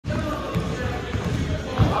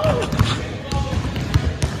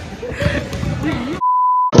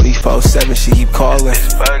24/7, she keep calling,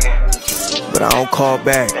 but I don't call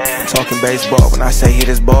back. I'm talking baseball when I say hit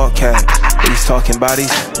his ball cap. He's talking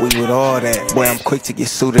bodies, we with all that. Boy, I'm quick to get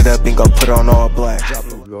suited up and go put on all black. Hey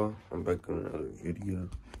y'all, I'm back on another video.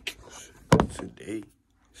 Today,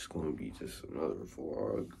 it's gonna be just another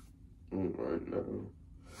vlog. Right now,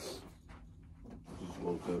 just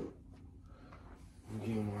woke up. I'm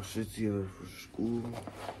getting my shit together for school.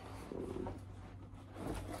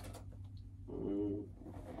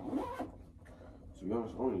 To be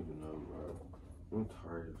honest, I don't even know, bro. I'm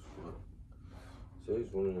tired as fuck.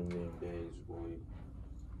 Today's one of them damn days, boy.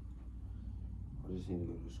 I just need to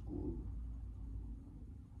go to school.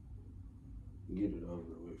 Get it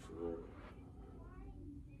over with for real.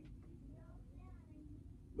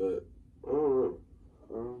 But I don't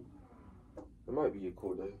know. It might be a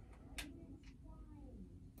cool day.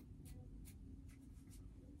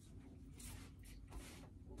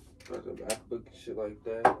 Got the MacBook and shit like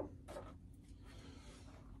that.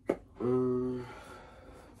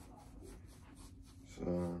 So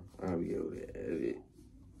I'll be able to edit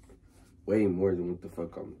way more than what the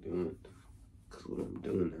fuck I'm doing. Cause what I'm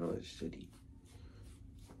doing now is shitty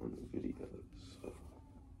on the videos.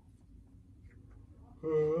 So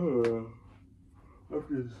I'm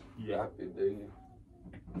just yapping, nigga.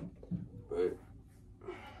 But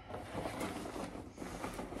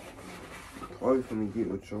probably finna get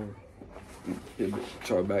with y'all. Get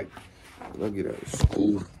y'all back when I get out of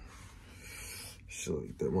school. Shit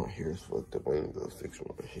like that. My hair's fucked up. I ain't gonna fix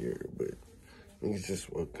my hair, but niggas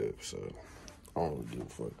just woke up, so I don't give a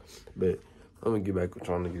fuck. But I'm gonna get back with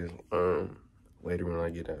y'all niggas later when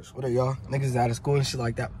I get out of school. What up, y'all? Niggas is out of school and shit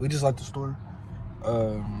like that. We just left the store.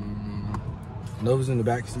 Nova's in the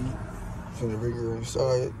back seat. Finna bring her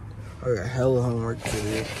inside. I got hella homework to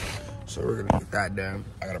do, so we're gonna get that done.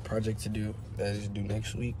 I got a project to do that is due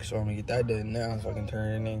next week, so I'm gonna get that done now so I can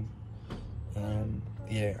turn it in.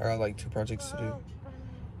 Yeah, I got like 2 projects to do.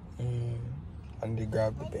 I need to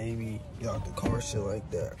grab the baby, get out the car, shit like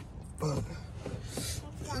that. Fuck.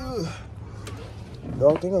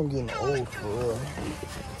 Y'all think I'm getting old for real.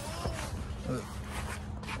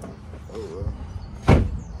 Oh well.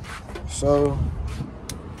 So,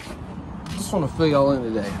 just want to fill y'all in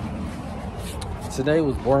today. Today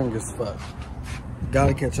was boring as fuck.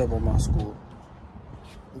 Gotta catch up on my school.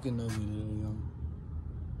 Look at Nova today, yo.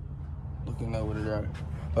 Look at Nova today.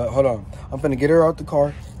 But hold on. I'm finna get her out the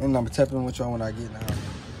car and I'm tapping with y'all when I get in the house.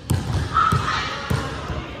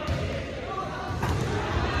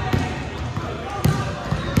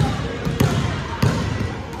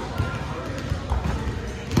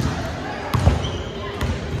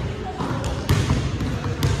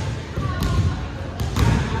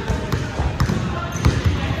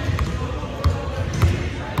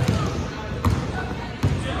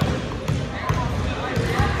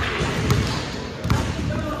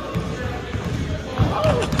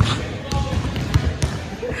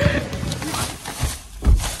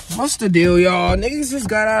 What's the deal, y'all? Niggas just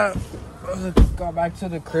got back to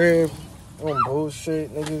the crib on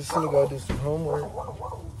bullshit. Niggas finna go do some homework.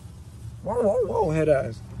 Whoa, head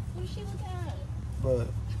ass. What she look at? But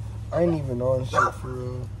I ain't even on shit for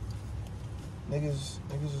real. Niggas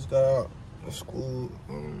just got out of school.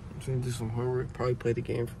 Finna do some homework. Probably play the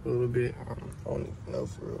game for a little bit. I don't even know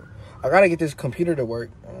for real. I gotta get this computer to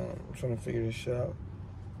work. I'm trying to figure this shit out.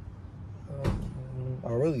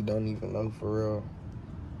 I really don't even know for real.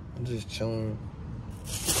 I'm just chilling.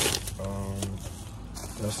 Got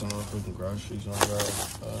some freaking groceries on there.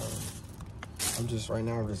 I'm just right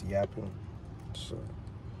now. I'm just yapping. So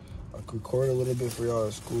I could record a little bit for y'all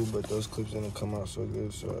at school, but those clips didn't come out so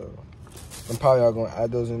good. So I'm probably all gonna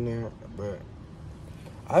add those in there. But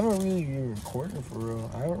I haven't really been recording for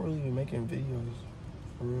real. I haven't really been making videos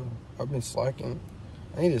for real. I've been slacking.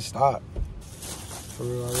 I need to stop for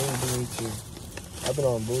real. I really do need to. I've been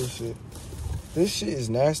on bullshit. This shit is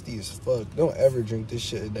nasty as fuck. Don't ever drink this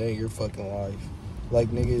shit a day in your fucking life. Like,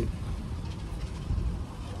 nigga.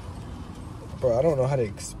 Bro, I don't know how to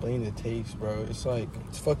explain the taste, bro. It's like,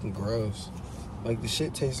 it's fucking gross. Like, the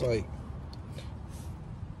shit tastes like...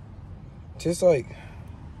 It tastes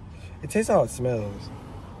how it smells.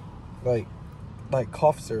 Like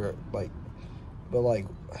cough syrup. But I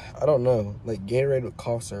don't know. Like, Gatorade with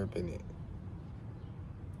cough syrup in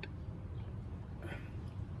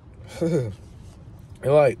it.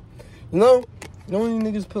 And like, you know when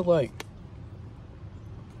you niggas put like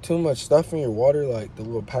too much stuff in your water, like the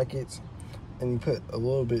little packets, and you put a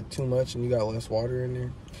little bit too much and you got less water in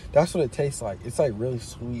there? That's what it tastes like. It's like really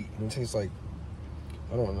sweet and it tastes like,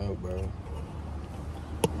 I don't know, bro.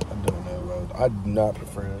 I do not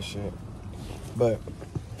prefer that shit. But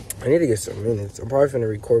I need to get some minutes. I'm probably finna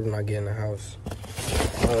record when I get in the house.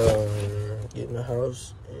 Get in the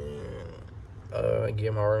house and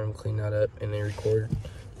get my room, clean that up, and then record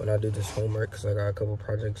when I do this homework, because I got a couple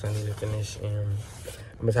projects I need to finish, and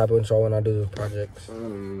I'm gonna tap with y'all when I do the projects.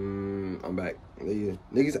 I'm back. Yeah.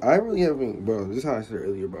 Niggas, I really haven't, bro, this is how I said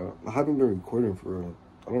earlier, bro. I haven't been recording for real.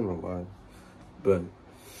 I don't know why. But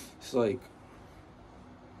it's like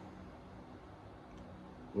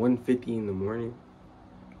 1:50 in the morning.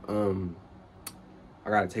 I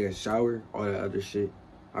gotta take a shower, all that other shit.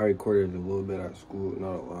 I recorded a little bit at school,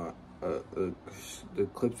 not a lot. The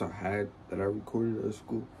clips I had that I recorded at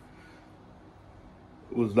school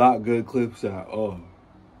was not good clips at all.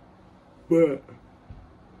 But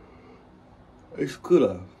it's could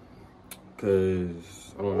have,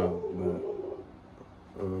 cause I don't know,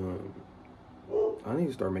 but I need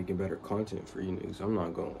to start making better content for you niggas. I'm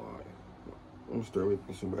not gonna lie. I'm gonna start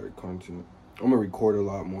making some better content. I'm gonna record a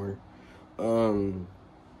lot more.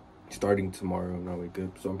 Starting tomorrow when I wake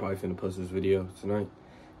up. So I'm probably finna post this video tonight.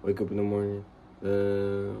 Wake up in the morning,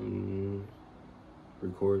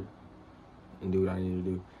 record, and do what I need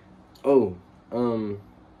to do. Oh,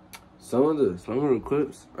 some of the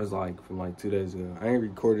clips are like from like 2 days ago. I ain't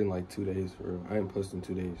recording like 2 days for real. I ain't posting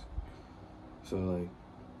 2 days. So like,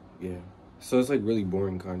 yeah. So it's like really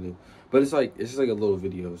boring kind of, but it's just like a little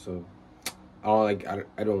video. So I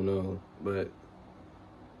don't know, but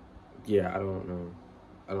yeah, I don't know.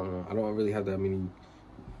 I don't really have that many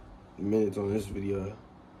minutes on this video.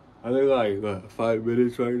 I think like 5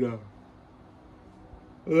 minutes right now.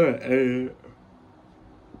 What? I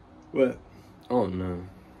don't know.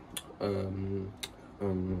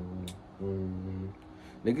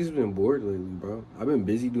 Niggas been bored lately, bro. I've been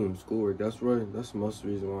busy doing schoolwork. That's right. That's most of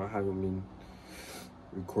the reason why I haven't been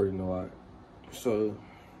recording a lot. So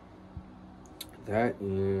that,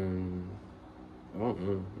 and I don't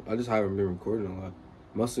know. I just haven't been recording a lot.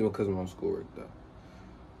 Mostly because of my schoolwork, though.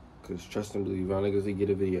 Because trust and believe, y'all niggas, they get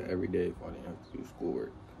a video every day if I didn't have to do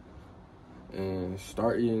schoolwork. And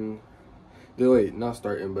not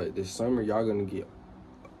starting, but this summer, y'all gonna get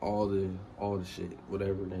all the shit,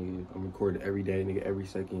 whatever, nigga. I'm recording every day, nigga, every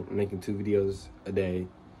second. I'm making 2 videos a day,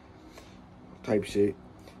 type shit.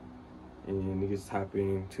 And niggas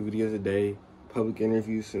tapping 2 videos a day. Public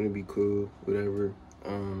interviews soon to be cool, whatever. I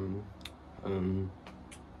don't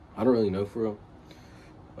really know for real.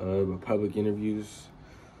 But public interviews,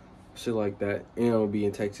 shit like that. And I'm gonna be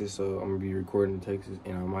in Texas, so I'm gonna be recording in Texas,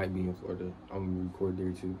 and I might be in Florida. I'm gonna record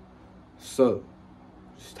there too. So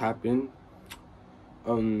just tap in.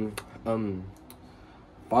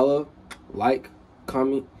 Follow, like,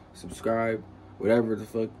 comment, subscribe, whatever the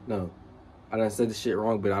fuck. No, I done said the shit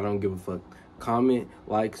wrong, but I don't give a fuck. Comment,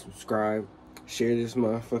 like, subscribe, share this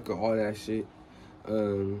motherfucker, all that shit.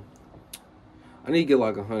 I need to get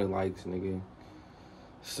like 100 likes, nigga.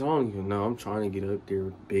 So I don't even know. I'm trying to get up there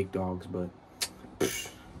with big dogs, but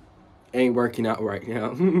ain't working out right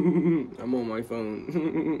now. I'm on my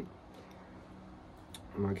phone.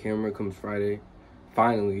 My camera comes Friday.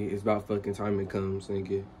 Finally, it's about fucking time it comes,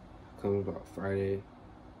 nigga. Comes about Friday.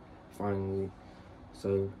 Finally.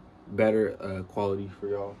 So, better quality for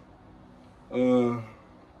y'all. I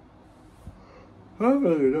don't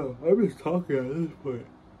really know. I'm just talking at this point.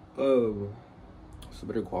 So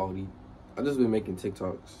better quality. I just been making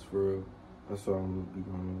TikToks for real. That's what I'm gonna be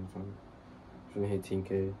doing all the time. I'm trying to hit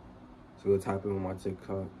 10K. So go type in on my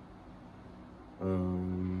TikTok.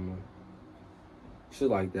 Shit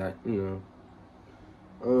like that, you know.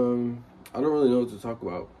 I don't really know what to talk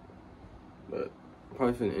about, but I'm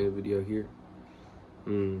probably finna end the video here.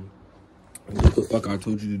 What the fuck I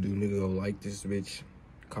told you to do, nigga? Go like this bitch,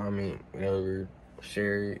 comment, whatever,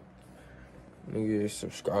 share it, nigga,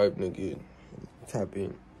 subscribe, nigga, tap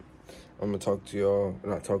in. I'm gonna talk to y'all,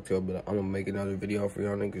 not talk to y'all, but I'm gonna make another video for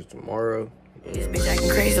y'all niggas tomorrow. This bitch acting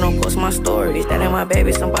crazy, don't post my story. Bitch, that ain't my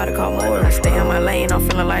baby, somebody call more. I stay in my lane, I'm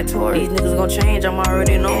feeling like Tory. These niggas gon' change, I'm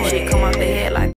already knowing. Shit come out the head like